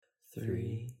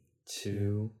3,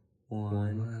 2,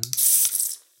 1.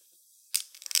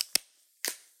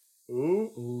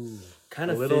 Ooh. Kind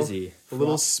of fizzy. A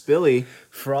little spilly.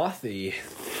 Frothy.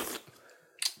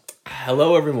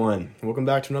 Hello, everyone. Welcome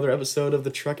back to another episode of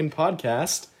the Trekkin'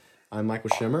 Podcast. I'm Michael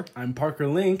Shimmer. I'm Parker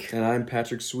Link. And I'm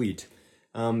Patrick Sweet.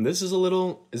 Is this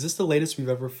the latest we've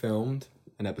ever filmed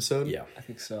an episode? Yeah. I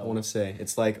think so. I want to say.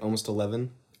 It's like almost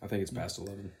 11. I think it's past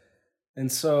 11. And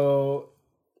so...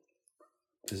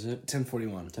 Is it?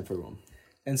 10:41. 10:41.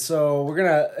 And so we're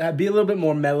going to be a little bit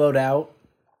more mellowed out.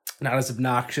 Not as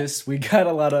obnoxious. We got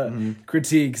a lot of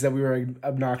critiques that we were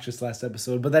obnoxious last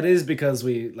episode. But that is because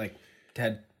we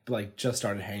had just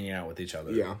started hanging out with each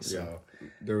other. Yeah. So,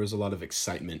 There was a lot of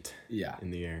excitement yeah. in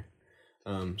the air.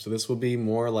 So this will be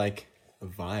more like a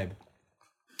vibe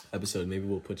episode. Maybe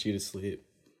we'll put you to sleep.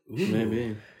 Ooh,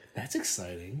 Maybe. That's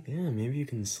exciting. Yeah, maybe you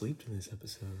can sleep to this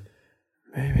episode.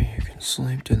 Maybe you can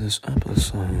sleep to this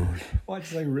episode. Well,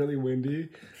 it's really windy.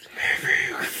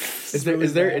 Is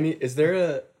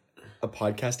there a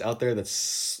podcast out there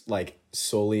that's like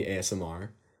solely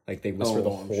ASMR? Like they whisper the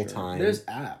I'm whole sure. time. There's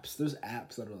apps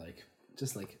that are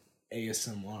just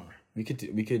ASMR. We could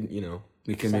We can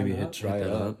Sign maybe up. try Hit it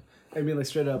that up. I mean,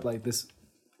 straight up like this.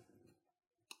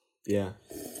 Yeah.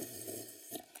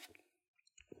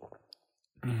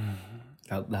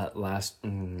 That last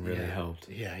really helped.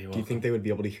 Yeah, Do you think they would be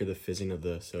able to hear the fizzing of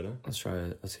the soda? Let's try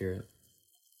it. Let's hear it.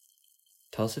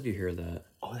 Tell us if you hear that.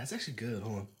 Oh, that's actually good.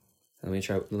 Hold on. Let me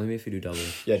try. Let me if you do double.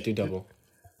 Yeah, do double.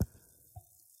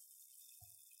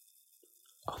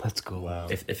 Oh, that's cool. Wow.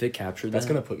 If it captured That's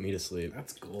that. gonna put me to sleep.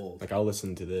 That's gold. Like I'll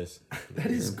listen to this.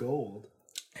 That is gold.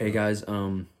 Hey guys,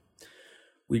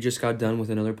 we just got done with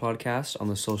another podcast on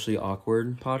the Socially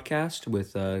Awkward podcast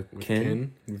with With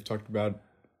Ken. We've talked about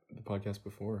the podcast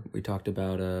before. We talked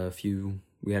about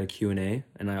we had a Q&A,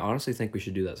 and I honestly think we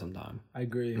should do that sometime. I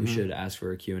agree. We should ask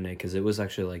for a Q&A because it was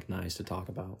actually nice to talk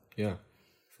about. Yeah,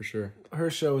 for sure. Her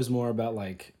show is more about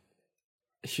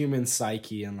human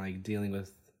psyche and dealing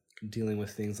with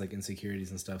things like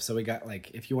insecurities and stuff. So we got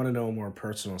if you want to know a more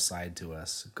personal side to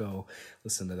us, go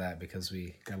listen to that because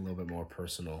we got a little bit more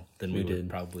personal than we did. would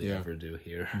probably ever do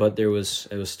here. But it was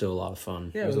still a lot of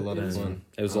fun. Yeah, It was a lot of fun.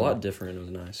 It was a lot different. It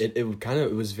was nice.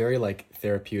 It was very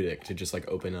therapeutic to just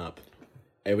open up.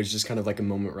 It was just kind of a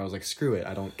moment where I was like, screw it,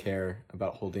 I don't care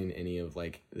about holding any of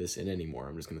this in anymore.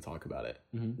 I'm just gonna talk about it.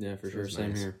 Yeah, for So sure. it's Same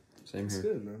nice. here. Same It's here.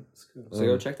 good, man. It's good. So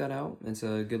go check that out. It's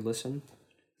a good listen.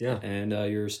 Yeah. And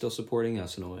you're still supporting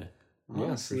us in a way.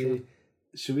 Honestly, sure.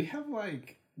 should we have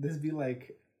this be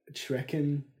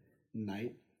Trekkin'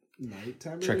 nighttime?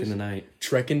 Trekking the edition? night.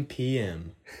 Trekkin'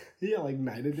 PM. Yeah,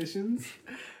 night editions.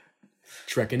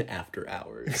 Trekkin' after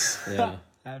hours. Yeah.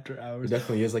 After It hours.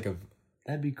 definitely is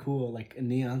That'd be cool. A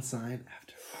neon sign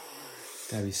after.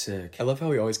 That'd be sick. I love how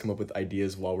we always come up with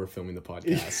ideas while we're filming the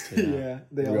podcast. Yeah,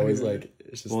 they We all always do that.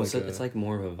 it's just Well, it's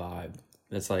more of a vibe.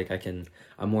 It's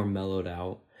I'm more mellowed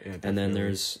out. yeah, And then definitely.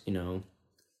 there's,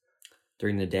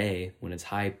 during the day when it's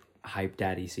hype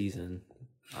daddy season,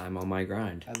 I'm on my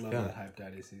grind. I love Yeah. that hype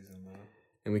daddy season though.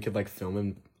 And we could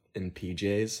film in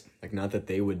PJs. Not that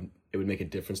it would make a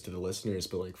difference to the listeners,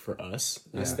 but for us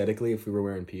aesthetically, if we were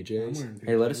wearing PJs. I'm wearing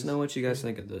Hey, let PJs. us know what you guys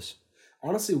think of this.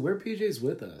 Honestly, wear PJs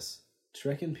with us.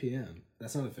 Trekkin' PM.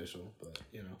 That's not official, but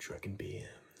Trekkin' PM.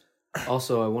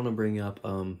 Also, I want to bring up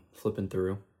flipping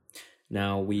through.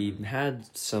 Now, we had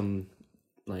some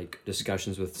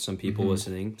discussions with some people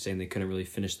listening saying they couldn't really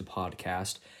finish the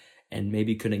podcast and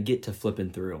maybe couldn't get to flipping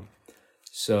through.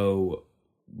 So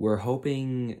we're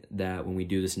hoping that when we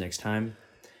do this next time,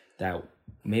 that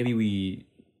maybe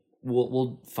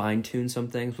we'll fine tune some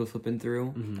things with flipping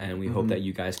through, and we hope that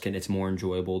you guys it's more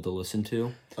enjoyable to listen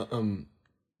to.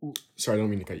 Sorry, I don't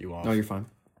mean to cut you off. No, you're fine.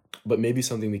 But maybe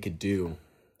something we could do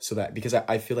so that, because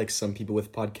I feel like some people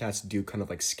with podcasts do kind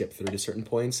of skip through to certain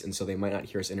points, and so they might not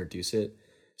hear us introduce it.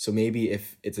 So maybe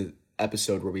if it's an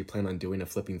episode where we plan on doing a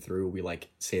flipping through, we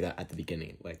say that at the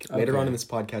beginning. Later on in this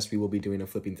podcast, we will be doing a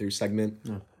flipping through segment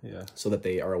yeah. so that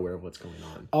they are aware of what's going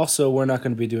on. Also, we're not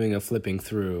going to be doing a flipping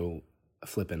through,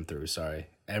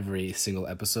 every single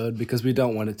episode because we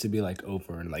don't want it to be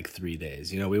over in 3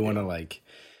 days. We want to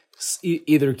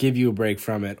either give you a break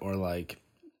from it or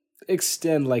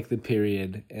extend the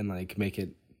period and make it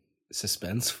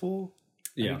suspenseful.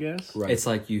 I guess. Right. It's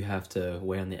you have to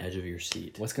wait on the edge of your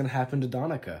seat. What's going to happen to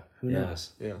Donica? Who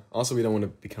knows? Yeah. Also, we don't want to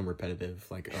become repetitive.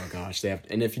 Oh gosh, they have.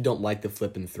 And if you don't like the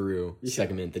flipping through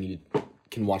segment, then you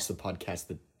can watch the podcasts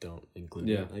that don't include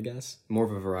it. I guess More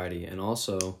of a variety, and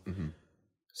also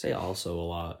say also a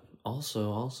lot.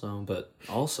 But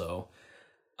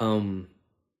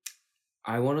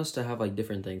I want us to have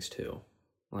different things too.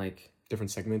 Different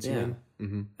segments. Yeah.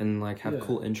 Mm-hmm. And like have Yeah.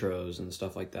 cool intros and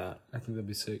stuff like that. I think that'd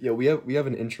be sick. Yeah, we have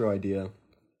an intro idea,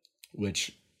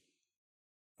 which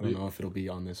I don't know if it'll be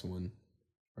on this one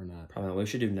or not. Probably not. We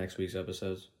should do next week's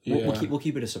episodes. Yeah. We'll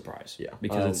keep it a surprise. Yeah.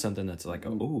 Because it's something that's like,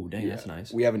 oh, dang, Yeah, that's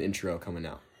nice. We have an intro coming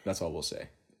out. That's all we'll say.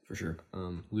 For sure.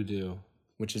 We do.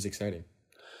 Which is exciting.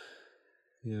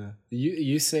 Yeah.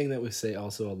 You saying that we say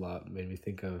also a lot made me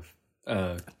think of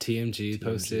TMG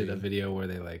posted a video where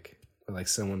they like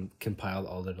someone compiled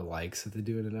all their likes that they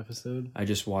do in an episode. I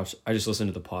just listened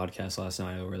to the podcast last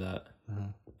night over that.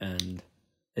 And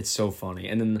it's so funny.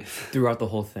 And then throughout the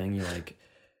whole thing,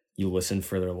 you listen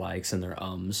for their likes and their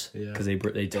ums. Yeah. Because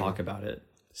they talk about it.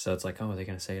 So it's like, oh, are they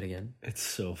going to say it again? It's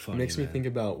so funny. It makes me think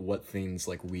about what things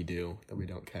like we do that we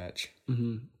don't catch.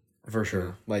 For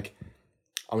sure. Like,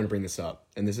 I'm going to bring this up,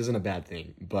 and this isn't a bad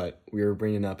thing, but we were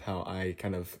bringing up how I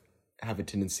kind of have a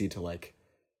tendency to like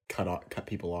cut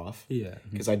people off. Yeah.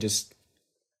 Because I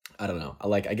don't know.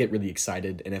 I get really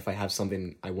excited, and if I have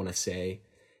something I want to say,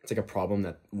 it's like a problem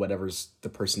that whatever's the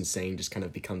person's saying just kind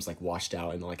of becomes like washed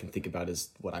out, and all I can think about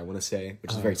is what I want to say,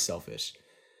 which is very selfish.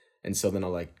 And so then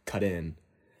I'll like cut in.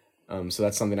 So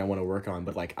that's something I want to work on,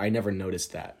 but like I never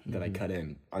noticed that I cut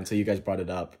in until you guys brought it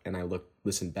up, and I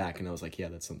listened back, and I was like, yeah,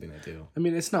 that's something I do. I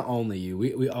mean, it's not only you.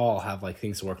 We all have like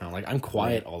things to work on. Like I'm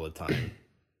quiet all the time.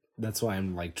 That's why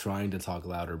I'm like trying to talk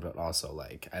louder, but also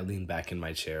like I lean back in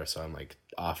my chair, so I'm like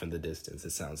off in the distance.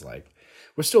 It sounds like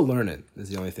we're still learning. Is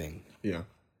the only thing. Yeah.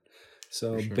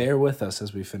 So bear with us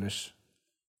as we finish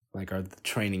like our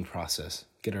training process.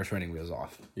 Get our training wheels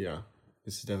off. Yeah.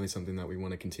 This is definitely something that we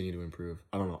want to continue to improve.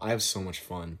 I don't know. I have so much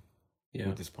fun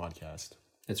with this podcast.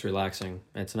 It's relaxing.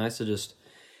 It's nice to just,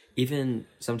 even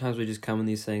sometimes we just come in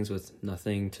these things with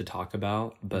nothing to talk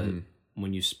about, but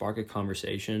when you spark a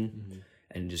conversation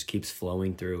and it just keeps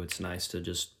flowing through, it's nice to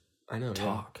just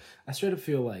talk. I straight up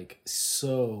feel like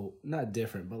so not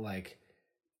different, but like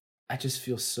I just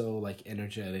feel so like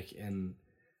energetic and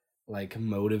like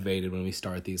motivated when we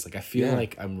start these. Like I feel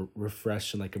like I'm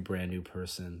refreshed and like a brand new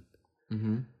person.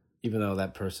 Even though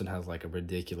that person has like a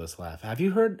ridiculous laugh. Have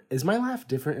you heard? Is my laugh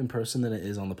different in person than it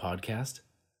is on the podcast?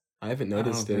 I haven't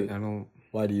noticed it. I don't.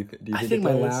 Why do you think? I think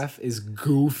my laugh is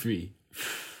goofy,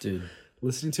 Dude.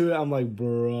 Listening to it, I'm like,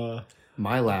 bruh.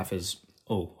 My laugh is.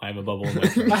 Oh, I have a bubble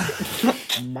in my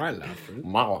throat. My laugh.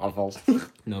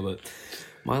 No, but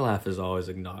my laugh is always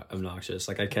obnoxious.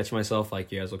 Like I catch myself,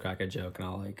 like you guys will crack a joke, and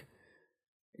I'll like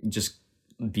just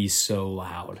be so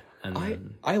loud. And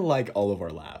then, I like all of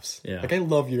our laughs. Yeah. Like I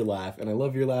love your laugh, and I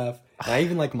love your laugh. And I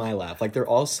even like my laugh. Like they're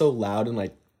all so loud and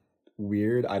like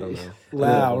weird. I don't know.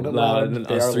 Loud. and then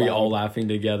They us are three loud. all laughing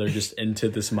together just into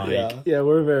this mic. Yeah. Yeah,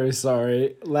 we're very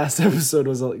sorry. Last episode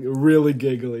was like really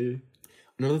giggly.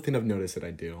 Another thing I've noticed that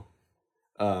I do,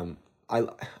 I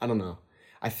don't know.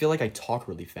 I feel like I talk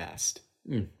really fast.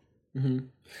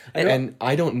 And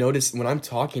I don't notice when I'm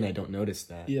talking. I don't notice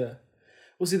that. Yeah.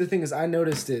 Well, see, the thing is, I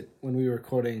noticed it when we were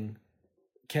recording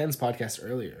Ken's podcast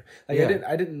earlier. Like,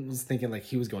 I didn't was thinking like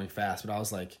he was going fast, but I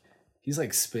was like, he's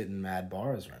like spitting mad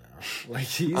bars right now. Like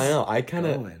he's. I know. I kind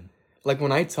of going. like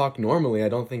when I talk normally. I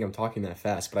don't think I'm talking that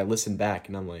fast, but I listen back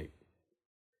and I'm like,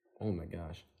 oh my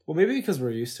gosh. Well, maybe because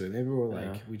we're used to it. Maybe we're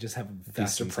like we just have a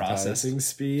faster Desensitized. processing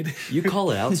speed. You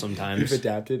call it out You've sometimes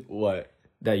adapted what?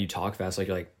 that you talk fast. Like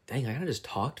you're like, dang, I kind of just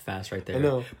talked fast right there. I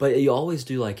know. But you always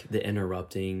do like the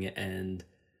interrupting and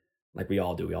like we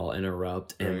all do. We all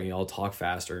interrupt and we all talk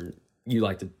faster. You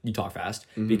talk fast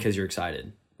because you're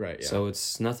excited. Right. Yeah. So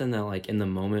it's nothing that like in the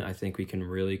moment I think we can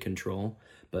really control.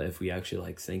 But if we actually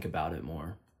like think about it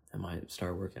more, it might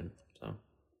start working. So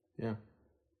yeah.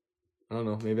 I don't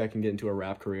know. Maybe I can get into a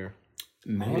rap career.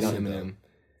 maybe Maybe not not. Eminem.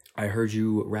 I heard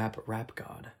you rap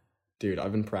God. Dude,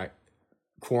 I've been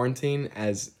quarantine,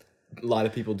 as a lot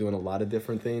of people doing a lot of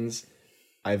different things.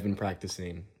 I've been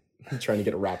practicing, trying to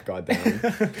get a rap god down.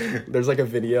 There's like a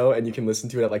video, and you can listen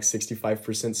to it at like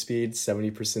 65% speed,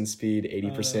 70% speed,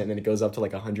 80%, and then it goes up to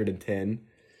like 110. And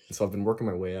so I've been working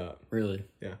my way up. Really?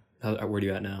 Yeah. Where are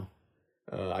you at now?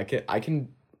 I can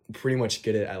pretty much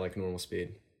get it at like normal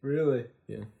speed. Really?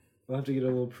 Yeah. We'll have to get a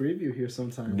little preview here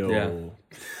sometime. No.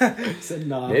 Yeah. Said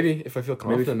nah. Maybe if I feel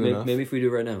confident enough. Maybe if we do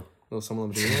it right now. Little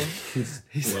someone Madula.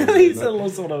 He said a little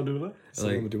sort of doodle.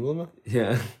 Someone Madula?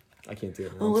 Yeah. I can't do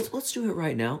it. Oh, let's do it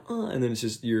right now. And then it's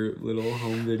just your little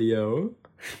home video.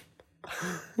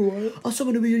 What? Oh,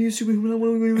 someone to be a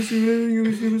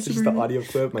YouTuber. It's just the audio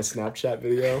clip, my Snapchat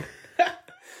video.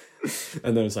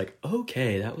 And then it's like,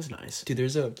 okay, that was nice. Dude,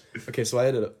 so I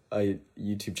had a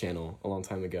YouTube channel a long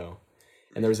time ago,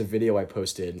 and there was a video I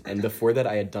posted, and before that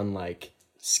I had done like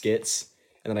skits,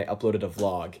 and then I uploaded a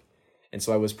vlog, And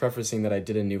so I was prefacing that I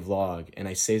did a new vlog, and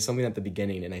I say something at the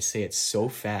beginning, and I say it so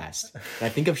fast. And I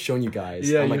think I've shown you guys.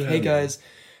 Yeah, I'm like, you hey have. guys,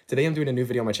 today I'm doing a new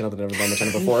video on my channel that I've never done on my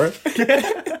channel before.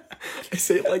 I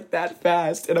say it like that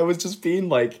fast, and I was just being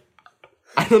like,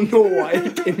 I don't know why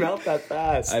it came out that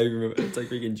fast. I remember it's like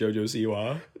freaking JoJo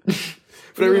Siwa.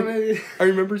 But I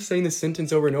remember saying the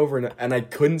sentence over and over, and I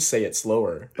couldn't say it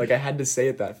slower. Like, I had to say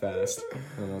it that fast.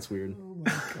 Oh, that's weird. Oh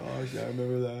my gosh, I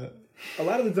remember that. A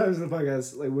lot of the times in the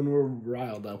podcast, like when we're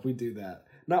riled up, we do that.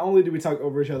 Not only do we talk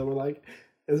over each other, we're like,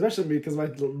 especially me, because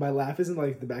my laugh isn't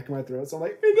like the back of my throat, so I'm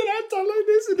like, and then I talk like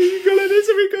this, and then you go like this,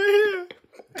 and we go here.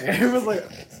 And everyone's like,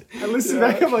 I listen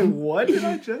back, I'm like, what did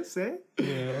I just say?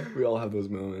 Yeah, we all have those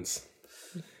moments.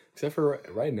 Except for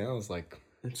right now, it's like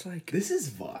This is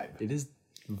vibe. it is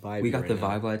vibe. We got right the now.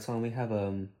 Vibe lights on. We have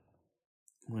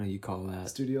what do you call that?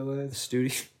 Studio lights.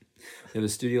 Studio. We have a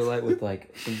studio light with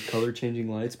like some color changing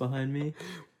lights behind me.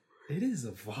 It is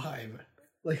a vibe.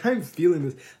 Like, I'm feeling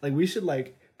this. Like, we should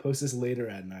like post this later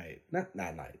at night. Not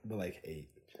night, but like 8.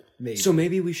 Maybe. So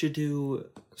maybe we should do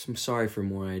some sorry for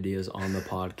more ideas on the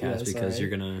podcast Yeah, because sorry. you're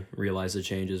gonna realize the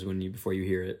changes before you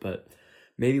hear it. But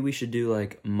maybe we should do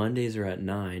like Mondays are at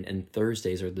 9 and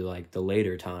Thursdays are the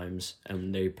later times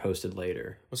and they posted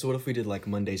later. So what if we did like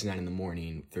Mondays 9 in the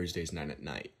morning, Thursdays 9 at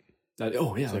night?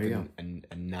 Oh yeah, So there like you go.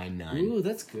 a 9-9. Ooh,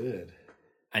 that's good.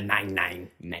 A 9-9.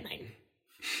 9-9.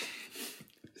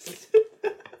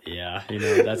 Yeah,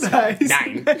 that's Nice.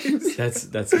 9. Nice,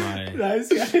 That's my nice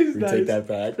guys. We nice. take that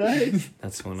back. Nice.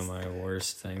 that's one of my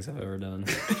worst things I've ever done.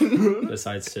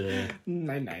 Besides today.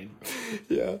 9-9.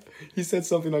 Yeah. He said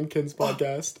something on Ken's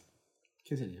podcast.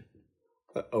 Continue.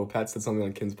 Pat said something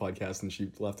on Ken's podcast and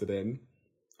she left it in.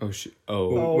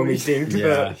 Oh, When we dinked.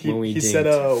 Yeah, he when we said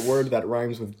dinked. a word that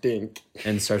rhymes with dink.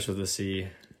 and starts with a C.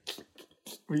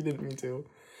 We didn't mean to.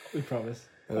 We promise.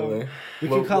 Anyway. We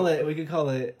could call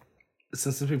it.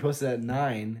 Since we posted at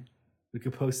 9, we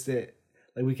could post it.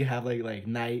 Like, we could have like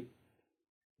night.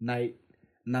 Night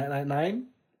at 9?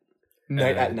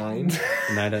 Night at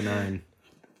 9.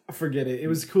 Forget it. It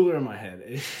was cooler in my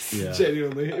head. Yeah.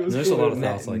 Genuinely, it was. There's a cooler lot of in my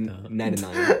thoughts like that. 9 at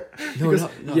 9. Because,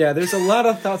 yeah, there's a lot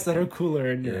of thoughts that are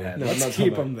cooler in your Yeah. head. No, I'm Let's not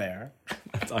keep talking them there.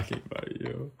 I'm talking about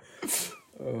you.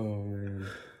 Oh man.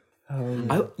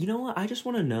 Um, You know what? I just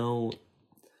want to know.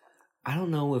 I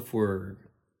don't know if we're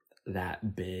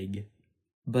that big,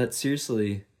 but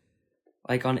seriously,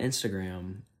 like on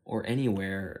Instagram or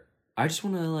anywhere, I just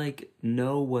want to like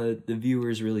know what the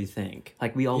viewers really think.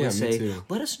 Like we always Yeah, me say, too.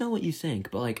 let us know what you think,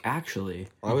 but like actually,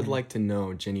 I would like to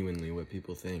know genuinely what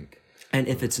people think. and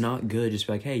if it's not good, just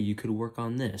be like, hey, you could work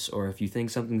on this, or if you think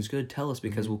something's good, tell us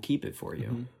because we'll keep it for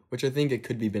you. Which I think it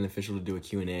could be beneficial to do a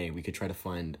Q&A. We could try to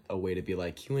find a way to be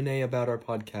like Q&A about our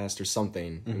podcast or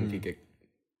something. And we could get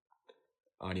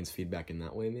audience feedback in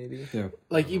that way, maybe. Yeah.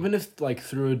 like, even if like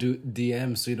through a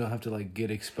DM, so you don't have to like get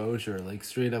exposure. Like,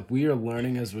 straight up, we are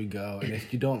learning as we go, and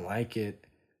if you don't like it,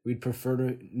 we'd prefer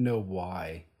to know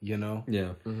why. You know,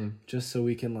 Yeah. just so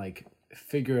we can like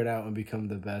figure it out and become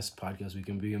the best podcast we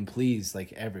can be, and please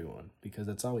like everyone, because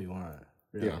that's all we want.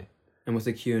 Really. Yeah. And with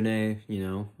the Q&A,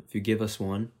 if you give us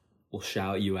one, we'll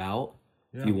shout you out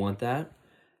if you want that.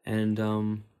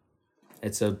 And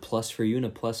it's a plus for you and a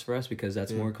plus for us because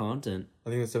that's more content. I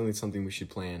think that's definitely something we should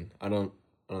plan. I don't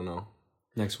know.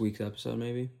 Next week's episode,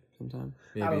 maybe sometime.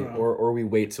 Maybe. don't know. Or we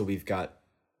wait till we've got,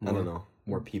 I don't know,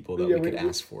 more people that Yeah, we we- could we-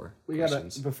 ask for We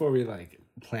questions. gotta, before we like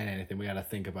plan anything, we gotta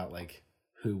think about like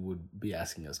who would be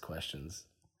asking us questions.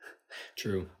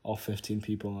 True. All 15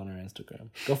 people on our Instagram.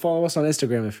 Go follow us on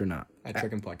Instagram if you're not. At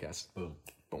Trek and Podcast. Boom.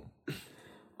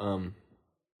 Boom.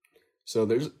 So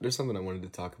there's something I wanted to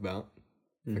talk about.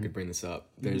 If I could bring this up.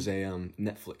 There's a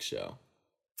Netflix show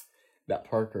that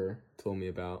Parker told me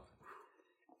about,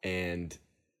 and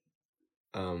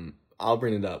I'll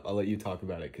bring it up. I'll let you talk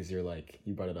about it because you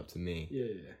brought it up to me.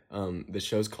 Yeah. The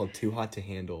show's called Too Hot to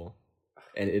Handle,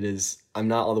 and it is. I'm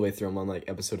not all the way through. I'm on like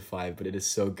episode 5, but it is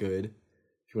so good.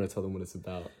 If you want to tell them what it's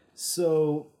about.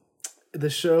 So the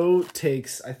show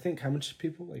takes, I think, how much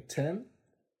people? Like 10?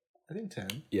 I think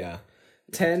 10. Yeah.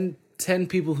 10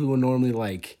 people who will normally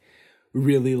like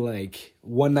really like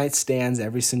one night stands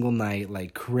every single night,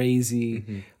 like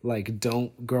crazy, like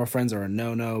girlfriends are a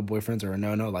no-no, boyfriends are a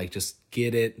no-no, like just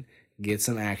get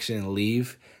some action and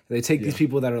leave. They take these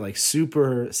people that are like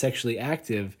super sexually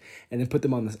active and then put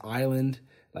them on this island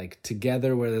like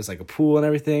together where there's like a pool and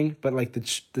everything, but like the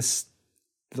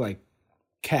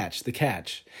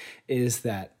catch is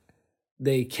that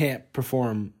they can't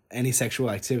perform any sexual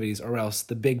activities or else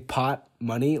the big pot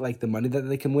money, like the money that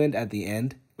they can win at the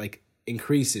end, like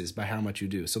increases by how much you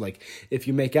do. So like if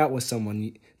you make out with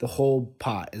someone, the whole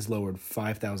pot is lowered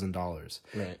 $5,000.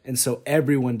 Right. And so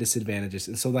everyone disadvantages.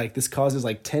 And so like this causes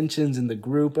like tensions in the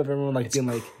group of everyone like being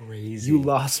like, crazy. you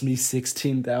lost me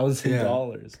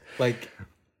 $16,000. Like,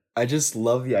 I just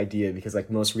love the idea because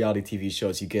like most reality TV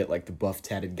shows, you get like the buff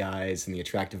tatted guys and the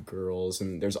attractive girls,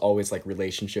 and there's always like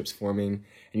relationships forming,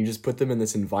 and you just put them in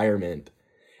this environment.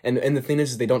 And the thing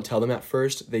is they don't tell them at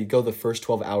first. They go the first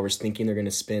 12 hours thinking they're going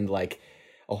to spend like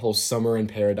a whole summer in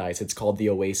paradise. It's called the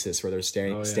Oasis where they're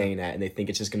staying at, and they think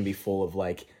it's just going to be full of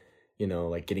like, you know,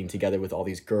 like getting together with all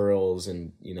these girls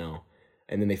and, you know,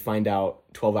 and then they find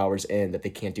out 12 hours in that they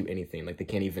can't do anything. Like they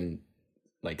can't even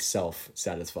like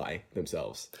self-satisfy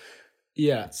themselves.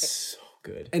 Yeah. It's so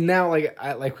good. And now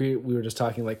like we were just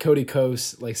talking, like Cody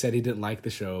Coase like said he didn't like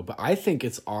the show, but I think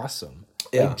it's awesome.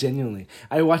 Yeah. Like genuinely.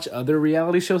 I watch other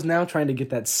reality shows now trying to get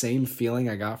that same feeling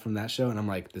I got from that show, and I'm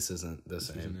like, this isn't the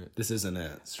same. This isn't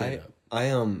it. Straight up. I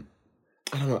don't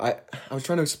know. I was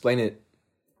trying to explain it.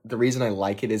 The reason I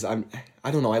like it is I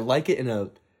don't know. I like it in a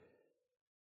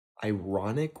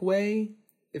ironic way,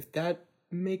 if that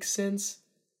makes sense.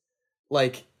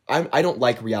 Like I don't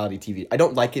like reality TV. I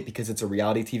don't like it because it's a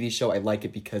reality TV show. I like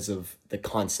it because of the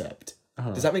concept.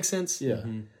 Does that make sense? Yeah.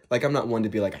 Mm-hmm. Like I'm not one to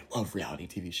be like, I love reality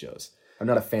TV shows. I'm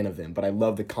not a fan of them, but I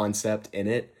love the concept in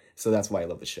it. So that's why I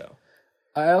love the show.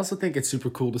 I also think it's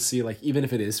super cool to see, like, even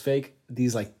if it is fake,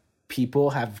 these like people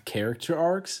have character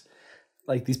arcs.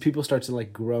 Like these people start to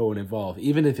like grow and evolve,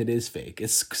 even if it is fake.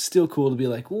 It's still cool to be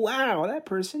like, wow, that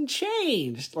person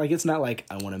changed. Like it's not like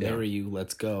I want to marry you,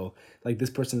 let's go. Like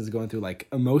this person is going through like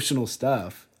emotional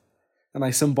stuff, and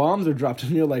like some bombs are dropped,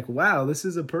 and you're like, wow, this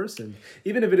is a person,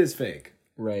 even if it is fake.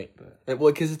 Right.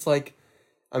 Well, because it's like,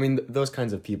 I mean, those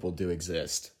kinds of people do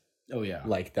exist. Oh yeah,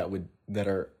 Like that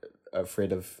are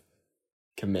afraid of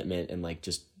commitment and like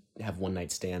just have one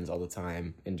night stands all the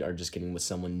time and are just getting with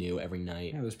someone new every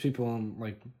night. yeah. There's people on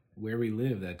like where we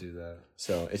live that do that.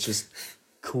 So it's just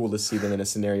cool to see them in a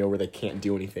scenario where they can't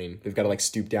do anything. They've got to like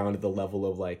stoop down to the level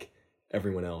of like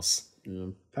everyone else.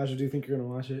 Patrick, do you think you're gonna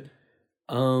watch it?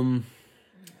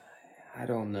 I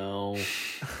don't know.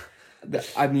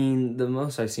 I mean, the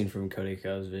most I've seen from Cody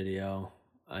Ko's video,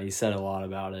 he said a lot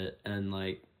about it, and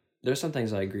like, there's some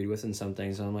things I agreed with, and some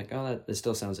things I'm like, oh, that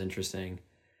still sounds interesting.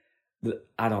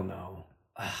 I don't know.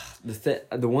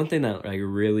 The one thing that like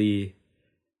really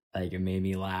like it made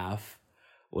me laugh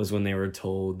was when they were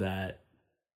told that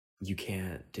you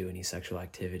can't do any sexual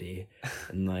activity,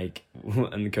 and like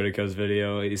in Cody Ko's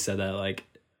video, he said that like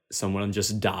someone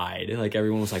just died. Like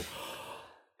everyone was like,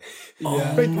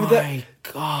 oh my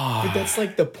god! But that's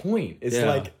like the point. It's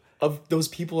like of those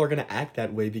people are gonna act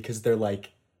that way because they're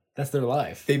like That's their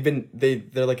life.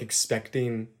 they're like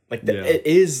expecting like it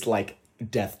is like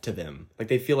death to them. Like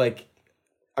they feel like,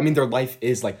 I mean, their life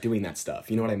is like doing that stuff.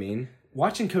 You know what I mean?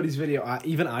 Watching Cody's video,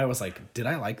 I was like, did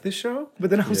I like this show? But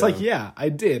then I was like, yeah, I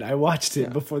did. I watched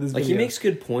it before this like video. he makes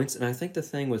good points, and I think the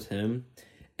thing with him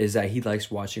is that he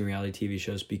likes watching reality TV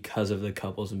shows because of the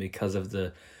couples and because of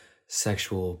the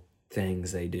sexual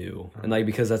things they do, and like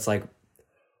because that's like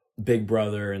Big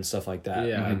Brother and stuff like that.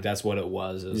 Yeah. Like that's what it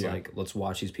was. It was like, let's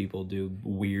watch these people do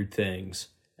weird things.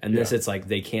 And this, it's like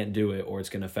they can't do it or it's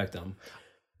going to affect them.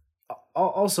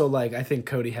 Also, like, I think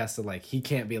Cody has to, like, he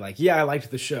can't be like, yeah, I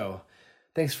liked the show.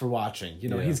 Thanks for watching. You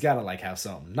know, he's got to, like, have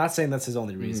something. Not saying that's his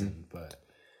only reason, but...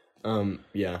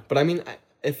 Yeah. But I mean,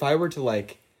 if I were to,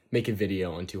 like, make a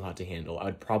video on Too Hot to Handle, I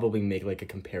would probably make, like, a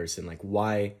comparison. Like,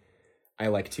 why I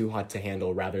like Too Hot to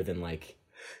Handle rather than, like,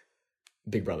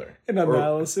 Big Brother. An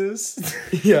analysis?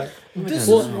 Yeah. This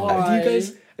is why... Do you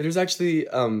guys... There's actually...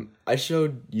 I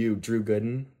showed you Drew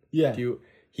Gooden. Yeah.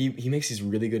 He makes these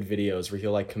really good videos where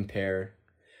he'll, like, compare...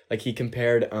 Like, he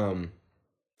compared,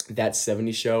 That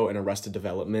 70s Show and Arrested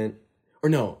Development. Or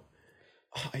no.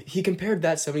 He compared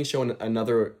That 70s Show and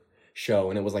another show,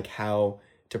 and it was, like, how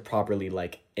to properly,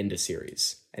 like, end a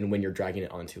series. And when you're dragging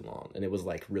it on too long. And it was,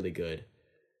 like, really good.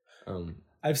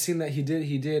 I've seen that he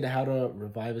did How to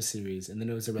Revive a Series, and then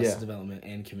it was Arrested Development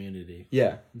and Community.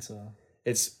 Yeah. And so...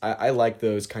 I like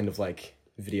those kind of, like,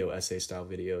 video essay style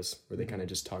videos where they kind of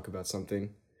just talk about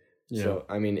something. Yeah. So,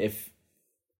 I mean, if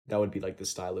that would be, like, the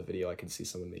style of video I could see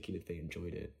someone making if they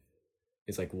enjoyed it.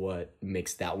 It's, like, what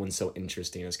makes that one so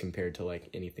interesting as compared to, like,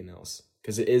 anything else.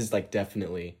 Because it is, like,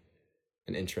 definitely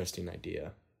an interesting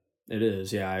idea. It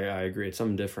is, yeah, I agree. It's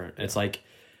something different. Yeah. It's, like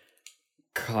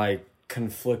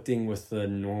conflicting with the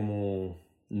norm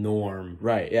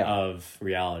of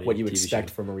reality. What you expect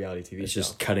from a reality TV show. It's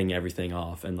just cutting everything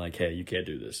off and like, hey, you can't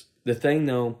do this. The thing,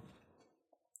 though,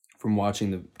 from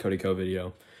watching the Cody Ko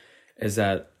video is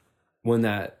that when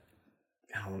that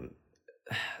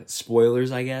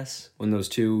spoilers, I guess, when those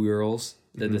two girls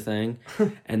did the thing,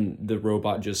 and the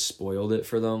robot just spoiled it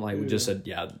for them. Like, we just said,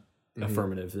 yeah,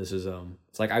 affirmative. This is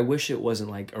It's like, I wish it wasn't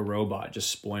like a robot just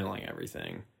spoiling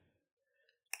everything.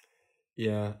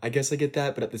 Yeah, I guess I get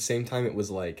that, but at the same time, it was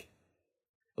like,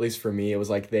 at least for me, it was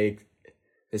like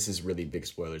this is really big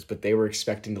spoilers, but they were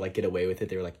expecting to like get away with it.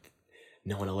 They were like,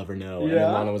 no one will ever know. And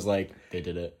then Lana was like, they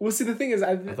did it. Well, see, the thing is,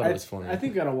 I thought it was funny. I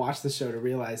think you gotta watch the show to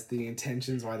realize the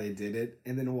intentions why they did it,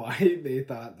 and then why they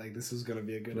thought like this was gonna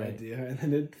be a good idea,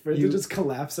 and then for it to just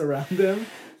collapse around them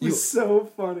was so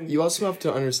funny. You also have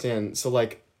to understand, so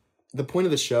like, the point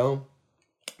of the show,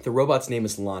 the robot's name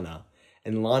is Lana,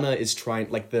 and Lana is trying,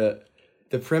 like, the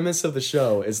premise of the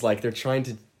show is like they're trying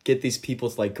to get these people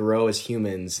to like grow as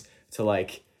humans, to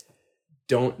like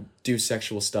don't do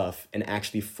sexual stuff and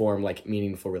actually form like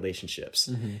meaningful relationships.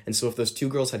 And so if those two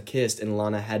girls had kissed and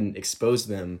Lana hadn't exposed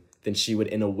them, then she would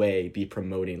in a way be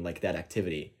promoting like that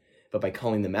activity. But by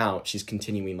calling them out, she's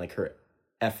continuing like her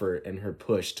effort and her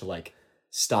push to like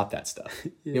stop that stuff.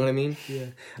 You know what I mean? Yeah.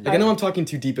 Like, I know I'm talking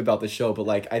too deep about the show, but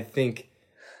like I think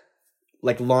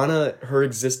like Lana, her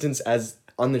existence as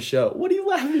on the show. What are you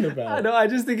laughing about? I know. I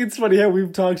just think it's funny how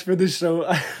we've talked for this show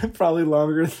probably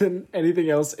longer than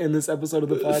anything else in this episode of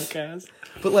the podcast.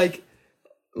 But like,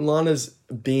 Lana's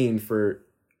being for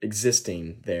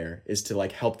existing there is to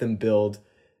like help them build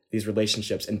these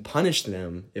relationships and punish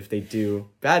them if they do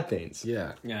bad things.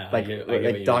 Yeah. Yeah,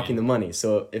 Like docking the money.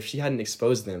 So if she hadn't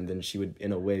exposed them, then she would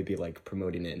in a way be like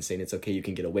promoting it and saying it's okay, you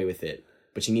can get away with it.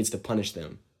 But she needs to punish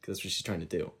them because that's what she's trying to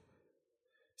do.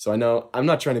 So I know I'm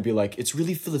not trying to be like, it's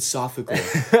really philosophical,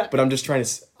 but I'm just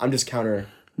counter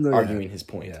arguing his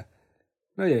point. Yeah.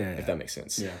 Oh, yeah. If that makes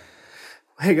sense. Yeah.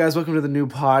 Hey guys, welcome to the new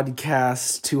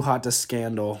podcast, Too Hot to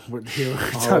Scandal. We're here.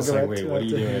 I was like, wait, what are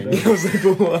you doing? I was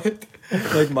like, what?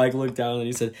 Like, Mike looked down and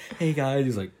he said, hey guys.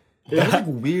 He's like, That was like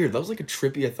weird. That was like a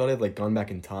trippy. I thought I'd like gone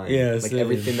back in time. Yeah, like same.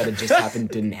 everything that had just happened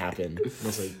didn't happen. I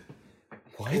was like,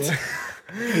 what?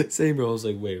 same, bro. I was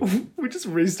like, wait. We just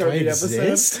restart the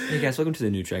episode. Hey guys, welcome to the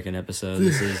new Trekken episode.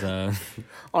 This is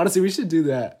Honestly, we should do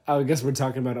that. I guess we're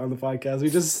talking about it on the podcast. We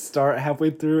just start halfway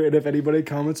through, and if anybody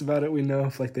comments about it, we know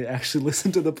if like they actually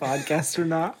listen to the podcast or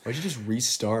not. Why'd you just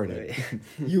restart it?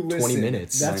 You 20 listen.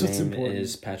 minutes. That's my what's name important.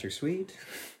 is Patrick Sweet.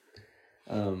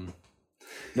 No,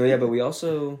 yeah, but we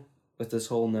also, with this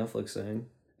whole Netflix thing,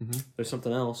 there's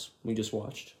something else we just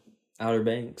watched, Outer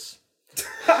Banks.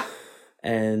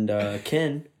 And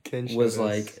Ken Ken was showed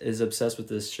us. like is obsessed with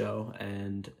this show,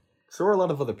 and So are a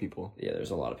lot of other people. yeah, there's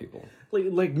a lot of people.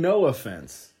 Like no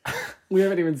offense, we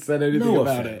haven't even said anything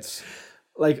about it.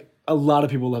 Like a lot of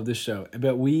people love this show,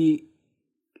 but we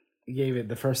gave it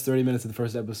the first 30 minutes of the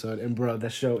first episode, and bro,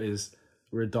 that show is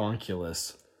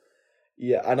redonkulous.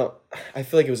 Yeah, I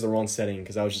feel like it was the wrong setting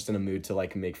because I was just in a mood to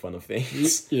like make fun of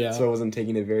things. Yeah. So I wasn't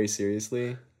taking it very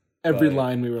seriously. Every But-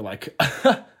 line we were like,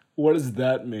 what does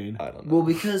that mean? I don't know. Well,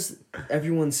 because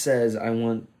everyone says I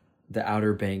want the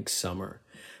Outer Banks summer,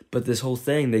 but this whole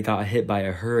thing they got hit by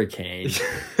a hurricane,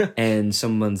 and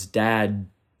someone's dad.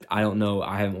 I don't know.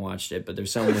 I haven't watched it, but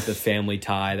there's someone with a family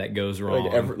tie that goes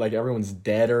wrong. Like everyone's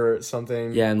dead or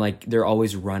something. Yeah, and like they're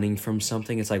always running from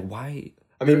something. It's like, why?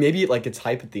 I mean, maybe like it's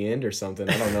hype at the end or something.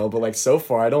 I don't know. But like so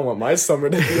far, I don't want my summer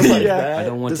to be like Yeah. that. I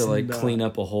don't want to does like not. clean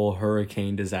up a whole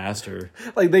hurricane disaster.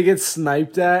 Like they get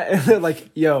sniped at, and they're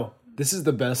like, yo, this is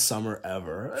the best summer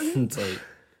ever. It's like,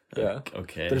 Yeah.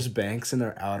 okay, There's banks in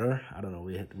their outer. I don't know.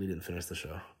 We didn't finish the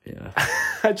show. yeah.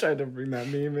 I tried to bring that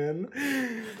meme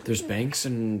in. There's banks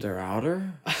in their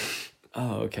outer.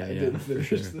 Oh, okay, yeah. Finish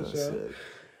the show.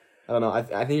 I don't know. I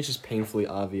think it's just painfully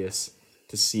obvious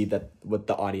to see that what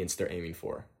the audience they're aiming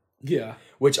for. Yeah.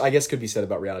 Which I guess could be said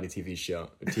about reality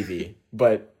TV,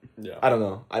 but Yeah. I don't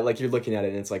know. I like you're looking at it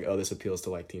and it's like, oh, this appeals to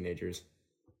like teenagers.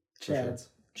 Chads.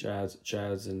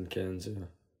 Chads and Kens. Yeah.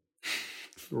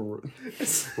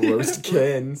 Roast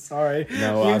Ken. Sorry.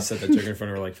 No, I said that joke in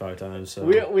front of her like 5 times. So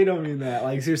We don't mean that.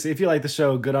 Like seriously, if you like the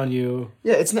show, good on you.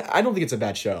 Yeah, it's not. I don't think it's a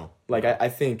bad show. Like I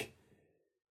think.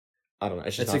 I don't know.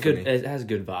 It's just it's not a for good. me. It has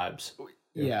good vibes.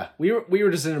 Yeah. We were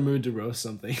just in a mood to roast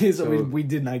something, so we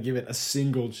did not give it a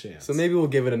single chance. So maybe we'll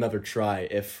give it another try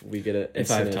if we get a If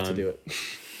I have incentive to time. do it.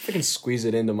 If I can squeeze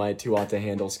it into my too hot to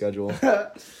handle schedule.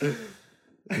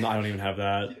 No, I don't even have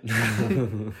that.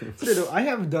 Dude, I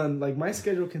have done like my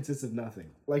schedule consists of nothing.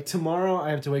 Like tomorrow,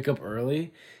 I have to wake up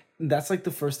early. That's like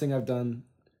the first thing I've done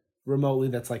remotely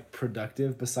that's like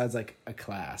productive, besides like a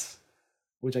class,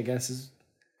 which I guess is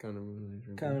kind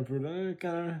of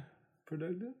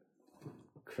productive.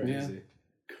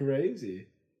 Crazy.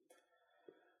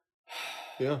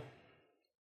 Yeah.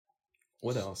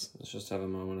 What else? Let's just have a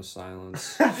moment of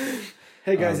silence.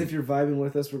 Hey guys, if you're vibing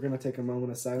with us, we're gonna take a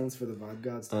moment of silence for the vibe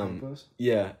gods to help us.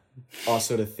 Yeah.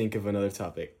 Also to think of another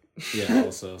topic. Yeah,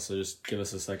 also, so just give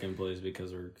us a second, please,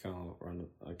 because we're kind of running.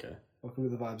 Okay. Welcome to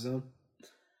the vibe zone.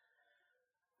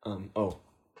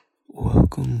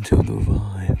 Welcome to the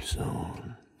vibe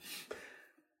zone.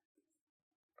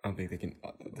 I don't think they can.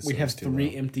 We have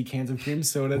 3 empty cans of cream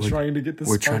soda trying to get the.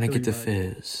 We're trying to get the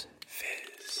sparkling fizz.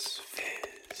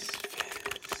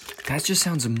 That just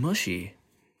sounds mushy.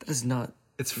 That is not.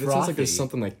 It's It sounds frothy. like there's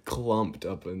something like clumped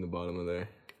up in the bottom of there.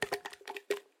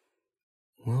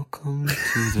 Welcome to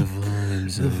the vibe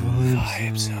zone.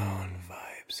 Vibe zone.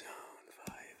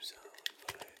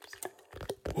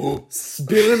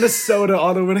 Spilling the soda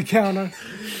all over the counter.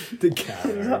 The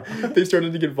counter. They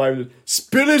started to get vibes.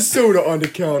 Spilling soda on the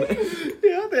counter.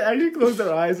 Yeah, they actually close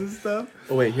their eyes and stuff.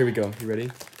 Oh wait, here we go. You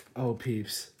ready? Oh,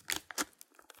 peeps.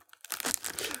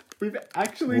 We've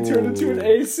actually turned into an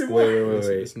ASMR. Wait.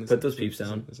 Listen, Put those peeps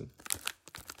down. Listen.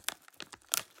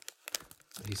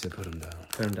 He said put them down.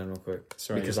 Put them down real quick.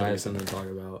 Sorry, because I have something to talk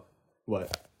about.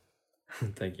 What?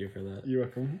 Thank you for that. You're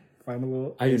welcome. Find a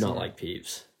little. I do not like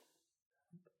peeps.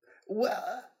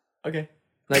 Well, Okay.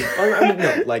 Like, I mean,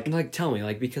 no, like, tell me,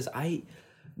 like, because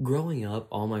growing up,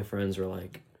 all my friends were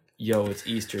like, "Yo, it's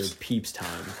Easter, peeps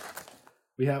time."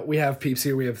 we have peeps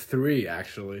here. We have 3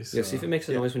 actually. So. Yeah, see if it makes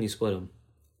a noise when you split them.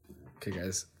 Okay,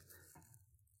 guys.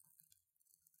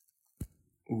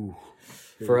 ooh.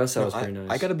 For us, that was pretty nice.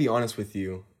 I gotta be honest with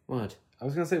you. What? I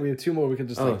was gonna say we have 2 more. We could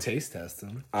just Oh. like taste test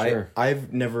them. Sure. I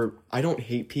don't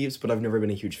hate peeps, but I've never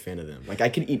been a huge fan of them. Like I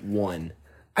can eat one,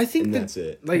 I think and that, that's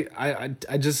it. Like I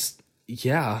just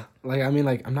like I mean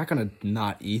like I'm not gonna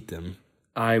not eat them.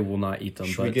 I will not eat them,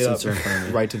 Should we but get up since they're in front of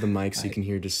me. right to the mic so you can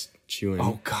hear just chewing?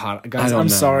 Oh God, I guys, don't I'm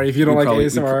know. sorry if you don't We like probably-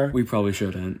 ASMR. We probably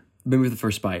shouldn't. Maybe the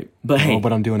first bite. But hey,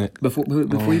 but I'm doing it. before you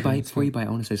bite, I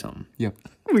want to say something. Yep.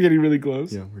 We're getting really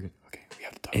close. Yeah, we're good. Okay, we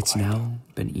have to talk. It's now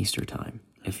been Easter time.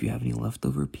 If you have any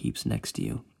leftover peeps next to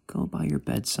you, go by your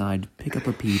bedside, pick up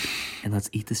a peep, and let's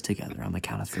eat this together on the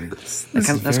count of 3.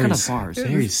 That's kind of bars.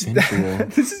 Very sensual.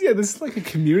 This is like a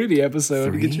community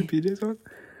episode. 3, Get your PJs on.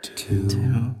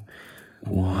 2,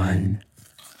 1.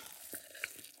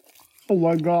 Oh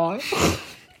my God.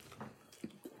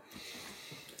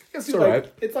 It's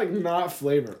alright. It's like not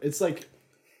flavor. It's like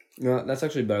No, that's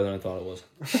actually better than I thought it was.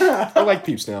 I like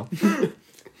peeps now.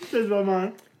 there's my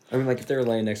mind. I mean, like if they were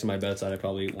laying next to my bedside, I'd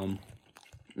probably eat one.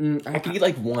 I can eat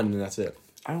like one and that's it.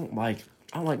 I don't like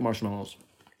marshmallows.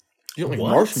 You don't like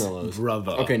What? marshmallows,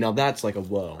 Brother. Okay, now that's like a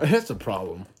whoa. That's a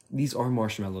problem. These are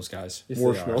marshmallows, guys.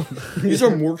 Marshmallow. These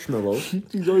are marshmallows.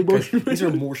 These are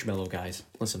marshmallow guys.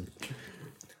 Listen,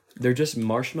 they're just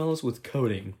marshmallows with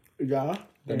coating. Yeah.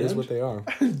 That is what they are.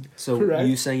 So Correct.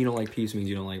 you saying you don't like peeps means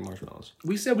you don't like marshmallows.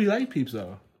 We said we like peeps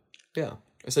though. Yeah.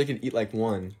 So you can eat like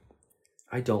one.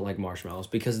 I don't like marshmallows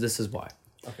because this is why.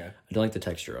 Okay. I don't like the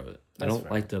texture of it. I That's don't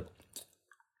fair. like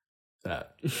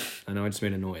that. I know I just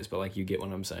made a noise, but like you get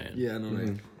what I'm saying. Yeah, no,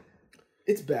 like,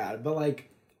 it's bad, but like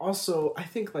also I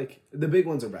think like the big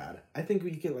ones are bad. I think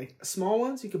you can like small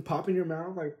ones you can pop in your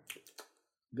mouth like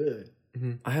good.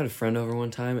 I had a friend over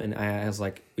one time, and I was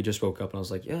like, we just woke up, and I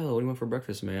was like, "Yo, what do you want for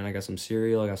breakfast, man? I got some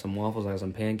cereal, I got some waffles, I got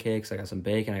some pancakes, I got some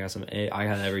bacon, I got some egg. I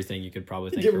had everything you could probably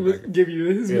think for breakfast." Give you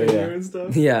his Yeah, menu yeah. and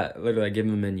stuff. Yeah, literally, I give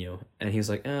him a menu, and he was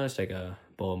like, "Let's take a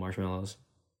bowl of marshmallows."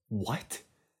 What?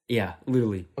 Yeah,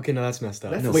 literally. Okay, no, that's messed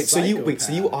up. That's a wait, so you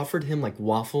psychopath. offered him like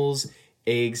waffles,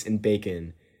 eggs, and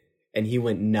bacon, and he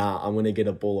went, "Nah, I'm gonna get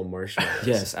a bowl of marshmallows."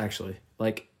 Yes, actually.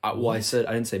 Like, I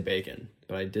didn't say bacon,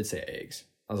 but I did say eggs.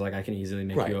 I was like, I can easily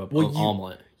make Right. you Well, an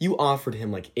omelet. You offered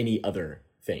him like any other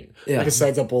thing, Yeah.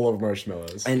 besides a bowl of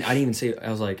marshmallows. And I didn't even say,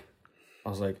 I was like,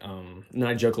 and then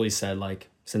I jokingly said, like,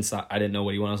 since I didn't know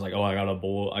what he wanted, I was like, oh, I got a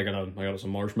bowl, I got some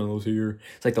marshmallows here.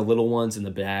 It's like the little ones in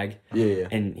the bag. Yeah.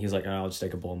 And he's like, I'll just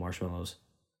take a bowl of marshmallows.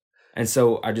 And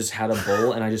so I just had a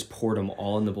bowl, and I just poured them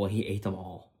all in the bowl, and he ate them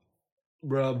all.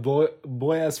 Bro,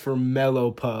 boy asked for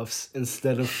mellow puffs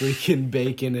instead of freaking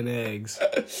bacon and eggs.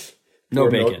 No Pour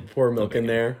bacon. Milk, pour milk in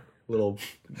there. Little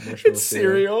marshmallow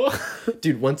Cereal.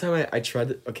 Dude, one time I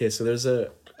tried. Okay, so there's an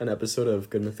episode of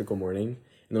Good Mythical Morning, and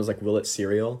there was like Will It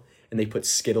cereal, and they put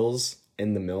Skittles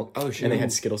in the milk. Oh, shit. And they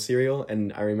had Skittle cereal,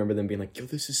 and I remember them being like, "Yo,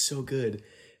 this is so good."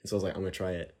 And so I was like, "I'm gonna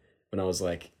try it." When I was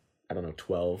like, I don't know,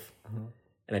 12,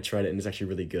 and I tried it, and it's actually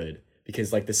really good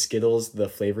because like the Skittles, the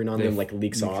flavoring on them like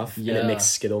leaks off, and yeah. it makes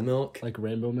Skittle milk, Like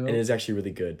rainbow milk. and it is actually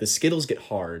really good. The Skittles get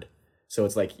hard, so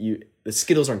it's like the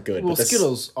Skittles aren't good. Well, but the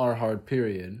Skittles are hard,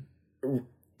 period.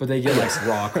 But they get, like,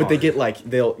 rock But they hard. get like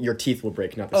your teeth will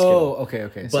break, not the Skittle. Oh, okay,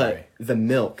 But sorry. the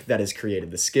milk that is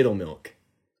created, the Skittle milk,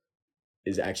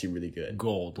 is actually really good.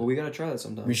 Gold. Well, we gotta try that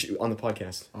sometime. We should on the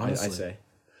podcast. I Honestly. say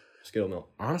Skittle milk.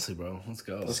 Honestly, bro, let's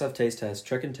go. Let's have taste test.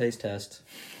 Trek and taste test.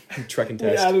 Trek and We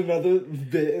test. add another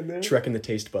bit in there. Trek and the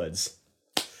taste buds.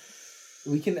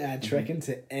 We can add Trek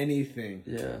into anything.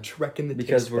 Yeah. Trek and the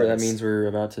Because taste that buds. means we're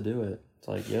about to do it. It's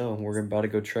like, yo, we're about to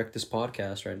go trek this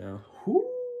podcast right now.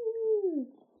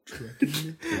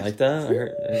 You like that? I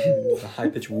heard a high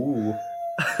pitch woo.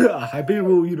 I bet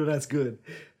you know that's good.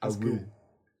 That's good.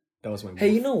 That was my. Hey,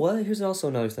 you know what? Here's also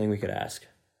another thing we could ask.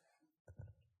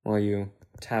 While you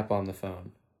tap on the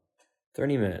phone.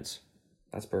 30 minutes.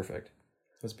 That's perfect.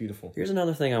 That's beautiful. Here's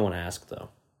another thing I want to ask, though.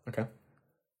 Okay.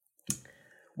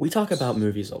 We talk about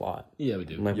movies a lot. Yeah, we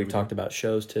do. Like we talked about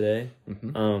shows today.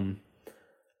 Mhm.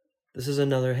 This is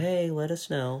another, hey, let us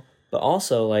know. But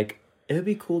also, like, it would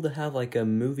be cool to have, like, a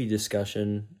movie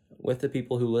discussion with the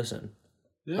people who listen.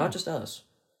 Yeah. Not just us.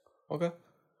 Okay.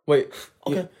 Wait.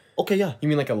 Okay. Okay, yeah. You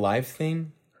mean like a live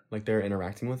thing? Like they're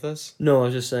interacting with us? No, I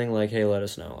was just saying, like, hey, let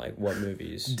us know, like, what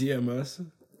movies. DM us.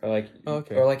 Or, like,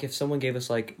 Okay. or, like, if someone gave us,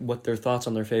 like, what their thoughts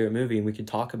on their favorite movie, and we could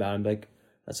talk about it and be like,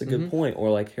 that's a good point. Or,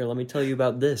 like, here, let me tell you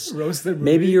about this. Roast their movie.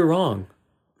 Maybe you're wrong.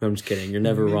 No, I'm just kidding. You're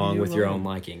never Maybe wrong you're with your wrong. own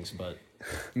likings, but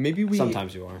Maybe we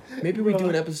sometimes you are. Maybe we do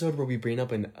an episode where we bring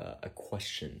up a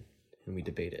question and we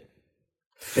debate it.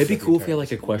 It'd be cool if we had,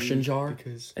 like, a question jar,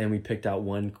 Because and we picked out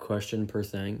one question per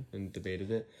thing. and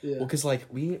debated it. Yeah. Well, because like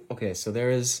so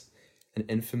there is an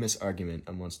infamous argument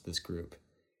amongst this group,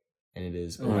 and it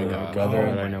is my God.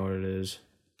 whether I know what it is.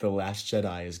 The Last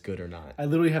Jedi is good or not. I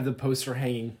literally have the poster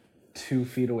hanging 2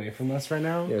 feet away from us right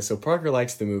now. Yeah, so Parker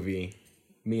likes the movie.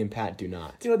 Me and Pat do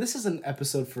not. You know, this is an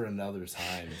episode for another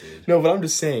time, dude. No, but I'm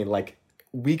just saying, like,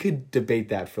 we could debate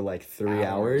that for like 3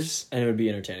 hours. And it would be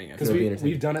entertaining. I Because feel. It'll be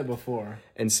entertaining. we've done it before.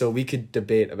 And so we could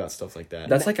debate about stuff like that.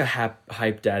 That's like a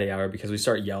hype daddy hour because we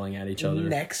start yelling at each other.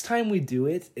 Next time we do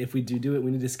it, if we do it,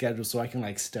 we need to schedule so I can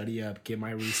like study up, get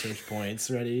my research points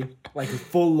ready, like a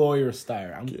full lawyer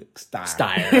style.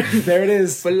 Style. There it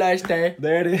is. Last Jedi.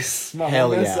 There it is. My Hell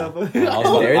whole yeah. mess up. There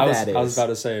I was that I was is. about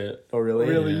to say it. Oh, really?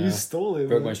 Really, Yeah. you stole it.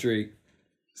 Broke man. my streak.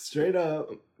 Straight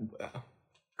up.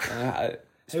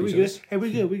 Hey, we good? Speechless. Hey,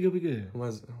 we good? We good? We good?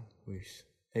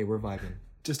 Hey, we're vibing.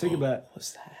 Just take it back.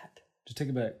 What's that? Just take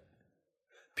it back.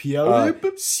 Pierre.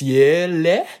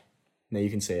 Ciele? No, you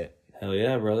can say it. Hell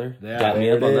yeah, brother. Yeah, Got me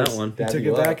there up it on is. that one. Dab Took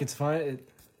you it up. back. It's fine.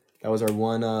 That was our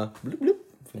one bloop bloop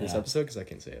for this Yeah. episode because I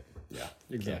can't say it. Yeah,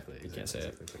 exactly. You can't say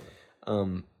it.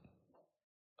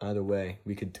 Either way,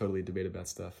 we could totally debate about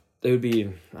stuff. It would be,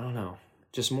 I don't know,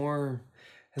 just more.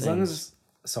 As long as.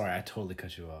 Sorry, I totally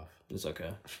cut you off. It's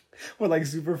okay. We're like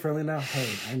super friendly now. Hey,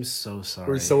 I'm so sorry.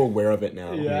 We're so aware of it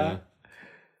now. Yeah.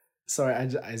 Sorry,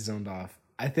 I zoned off.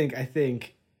 I think. I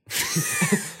think.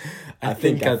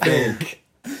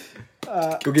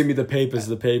 Go give me the papers,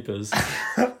 the papers.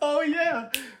 Oh yeah.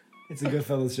 It's a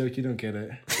Goodfellas joke. You don't get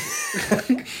it.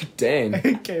 Dang.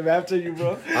 It came after you,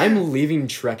 bro. I'm leaving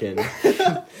Trekkin.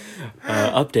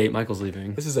 Update, Michael's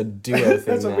leaving. This is a duo thing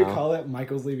That's what now. we call it.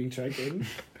 Michael's leaving trekking.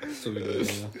 So we do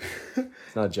it, yeah.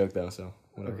 It's not a joke though, so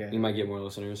whatever. Okay. You might get more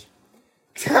listeners.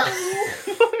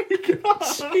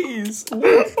 Jeez.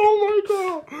 Oh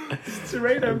my god.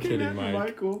 Straight up kidding, came Mike.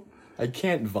 Michael. I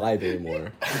can't vibe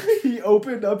anymore. He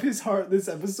opened up his heart this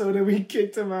episode and we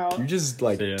kicked him out. You just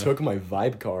like See ya. took my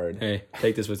vibe card. Hey,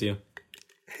 take this with you.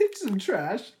 It's some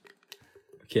trash.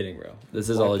 I'm kidding, bro. This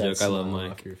is all a Wipe that joke. I love smile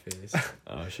Mike. off your face.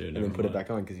 Oh, shit. And then put it back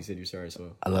on because you said you're sorry.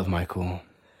 So I love Michael.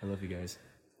 I love you guys.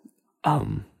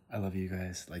 I love you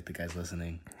guys, like the guys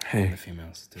listening. Hey. And the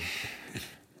females too.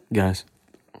 Guys,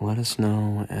 let us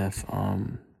know if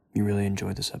you really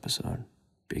enjoyed this episode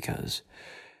because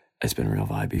it's been real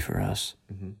vibey for us.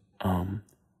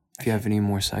 If you have any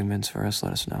more segments for us,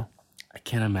 let us know. I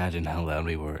can't imagine how loud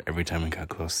we were every time we got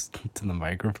close to the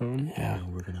microphone. Yeah.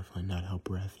 We're gonna find out how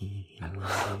breathy and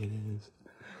loud it is.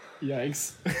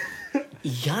 Yikes.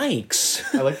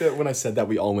 Yikes! I like that when I said that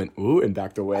we all went ooh and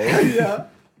backed away. Yeah.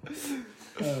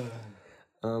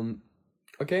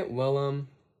 Okay, well,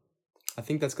 I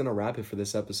think that's gonna wrap it for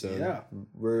this episode. Yeah.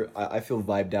 I feel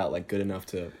vibed out, like good enough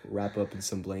to wrap up in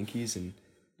some blankies and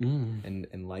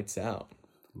and lights out.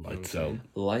 Lights out.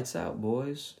 Lights out,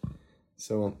 boys.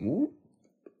 So ooh,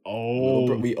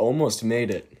 Oh, we almost made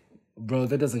it. bro,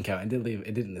 that doesn't count. It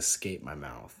didn't escape my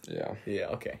mouth. Yeah. Yeah,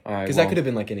 okay. All right, Because well- that could have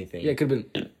been like anything. Yeah, it could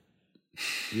have been.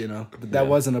 You know, but that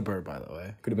wasn't a bird, by the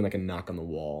way. Could have been like a knock on the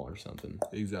wall or something.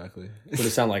 Exactly. Would it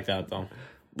sound like that, though?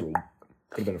 Could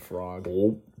have been a frog.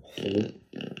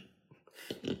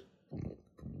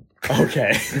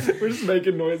 Okay. We're just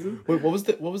making noises. Wait, what was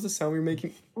the sound we were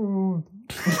making? Oh,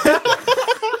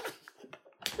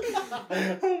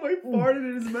 my farted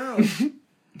in his mouth.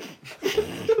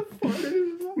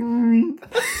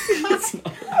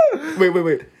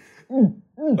 Wait.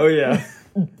 Oh yeah.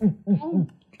 And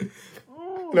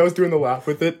I was doing the laugh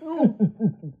with it.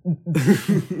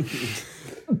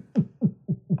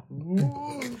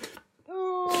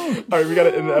 All right, we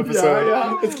gotta end the episode.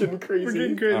 Yeah. It's getting crazy. We're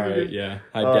getting crazy. All right, yeah.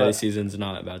 High daddy season's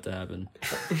not about to happen.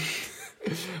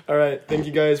 All right, thank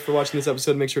you guys for watching this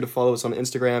episode. Make sure to follow us on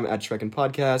Instagram at Shrekin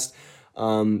Podcast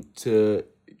to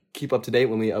keep up to date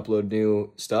when we upload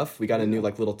new stuff. We got a new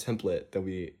like little template that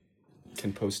we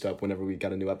can post up whenever we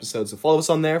got a new episode. So follow us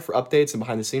on there for updates and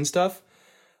behind the scenes stuff.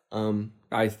 And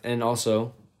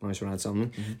also, I just want to add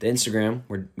something. The Instagram,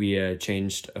 where we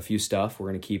changed a few stuff. We're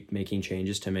going to keep making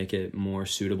changes to make it more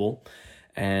suitable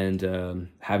and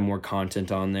have more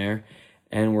content on there.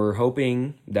 And we're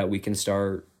hoping that we can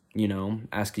start,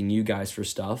 asking you guys for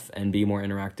stuff and be more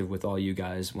interactive with all you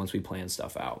guys once we plan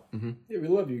stuff out. Yeah, we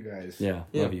love you guys. Yeah,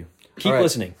 love you. Keep right.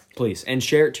 listening, please. And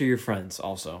share it to your friends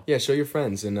also. Yeah, show your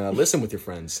friends and listen with your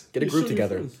friends. Get a group show your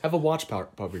together. friends. Have a watch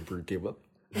party group.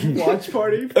 Watch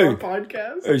party for our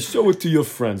podcast. Hey, show it to your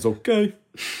friends, okay?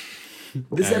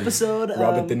 This episode,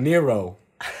 Robert De Niro.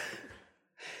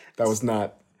 That was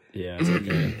not. Yeah, it's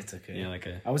okay. it's okay. Yeah, like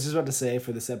a... I was just about to say,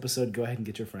 for this episode, go ahead and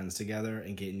get your friends together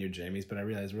and get in your jammies, but I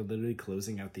realized we're literally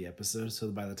closing out the episode, so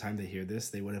by the time they hear this,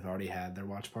 they would have already had their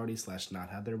watch party / not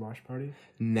had their watch party.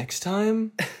 Next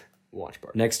time, watch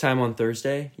party. Next time on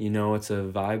Thursday, it's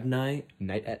a vibe night.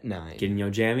 Night at 9. Get in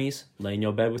your jammies, lay in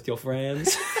your bed with your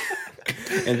friends,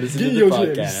 and listen to Get the your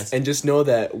podcast. jammies. And just know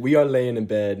that we are laying in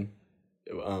bed.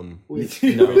 With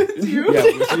No. you? Yeah,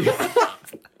 with you.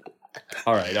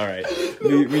 All right.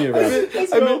 We need to wrap.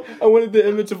 I wanted the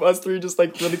image of us three just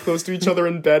like really close to each other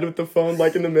in bed with the phone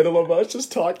like in the middle of us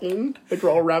just talking. Like we're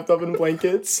all wrapped up in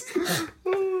blankets.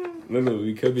 Maybe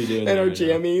we could be doing And that our right now.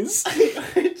 jammies.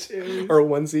 Our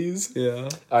onesies. Yeah.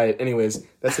 Alright, anyways.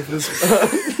 That's it for this.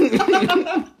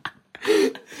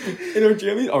 In our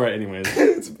jammies? All right, anyways.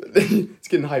 It's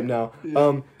getting hyped now.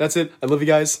 That's it. I love you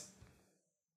guys.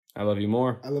 I love you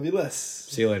more. I love you less.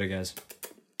 See you later, guys.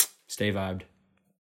 Stay vibed.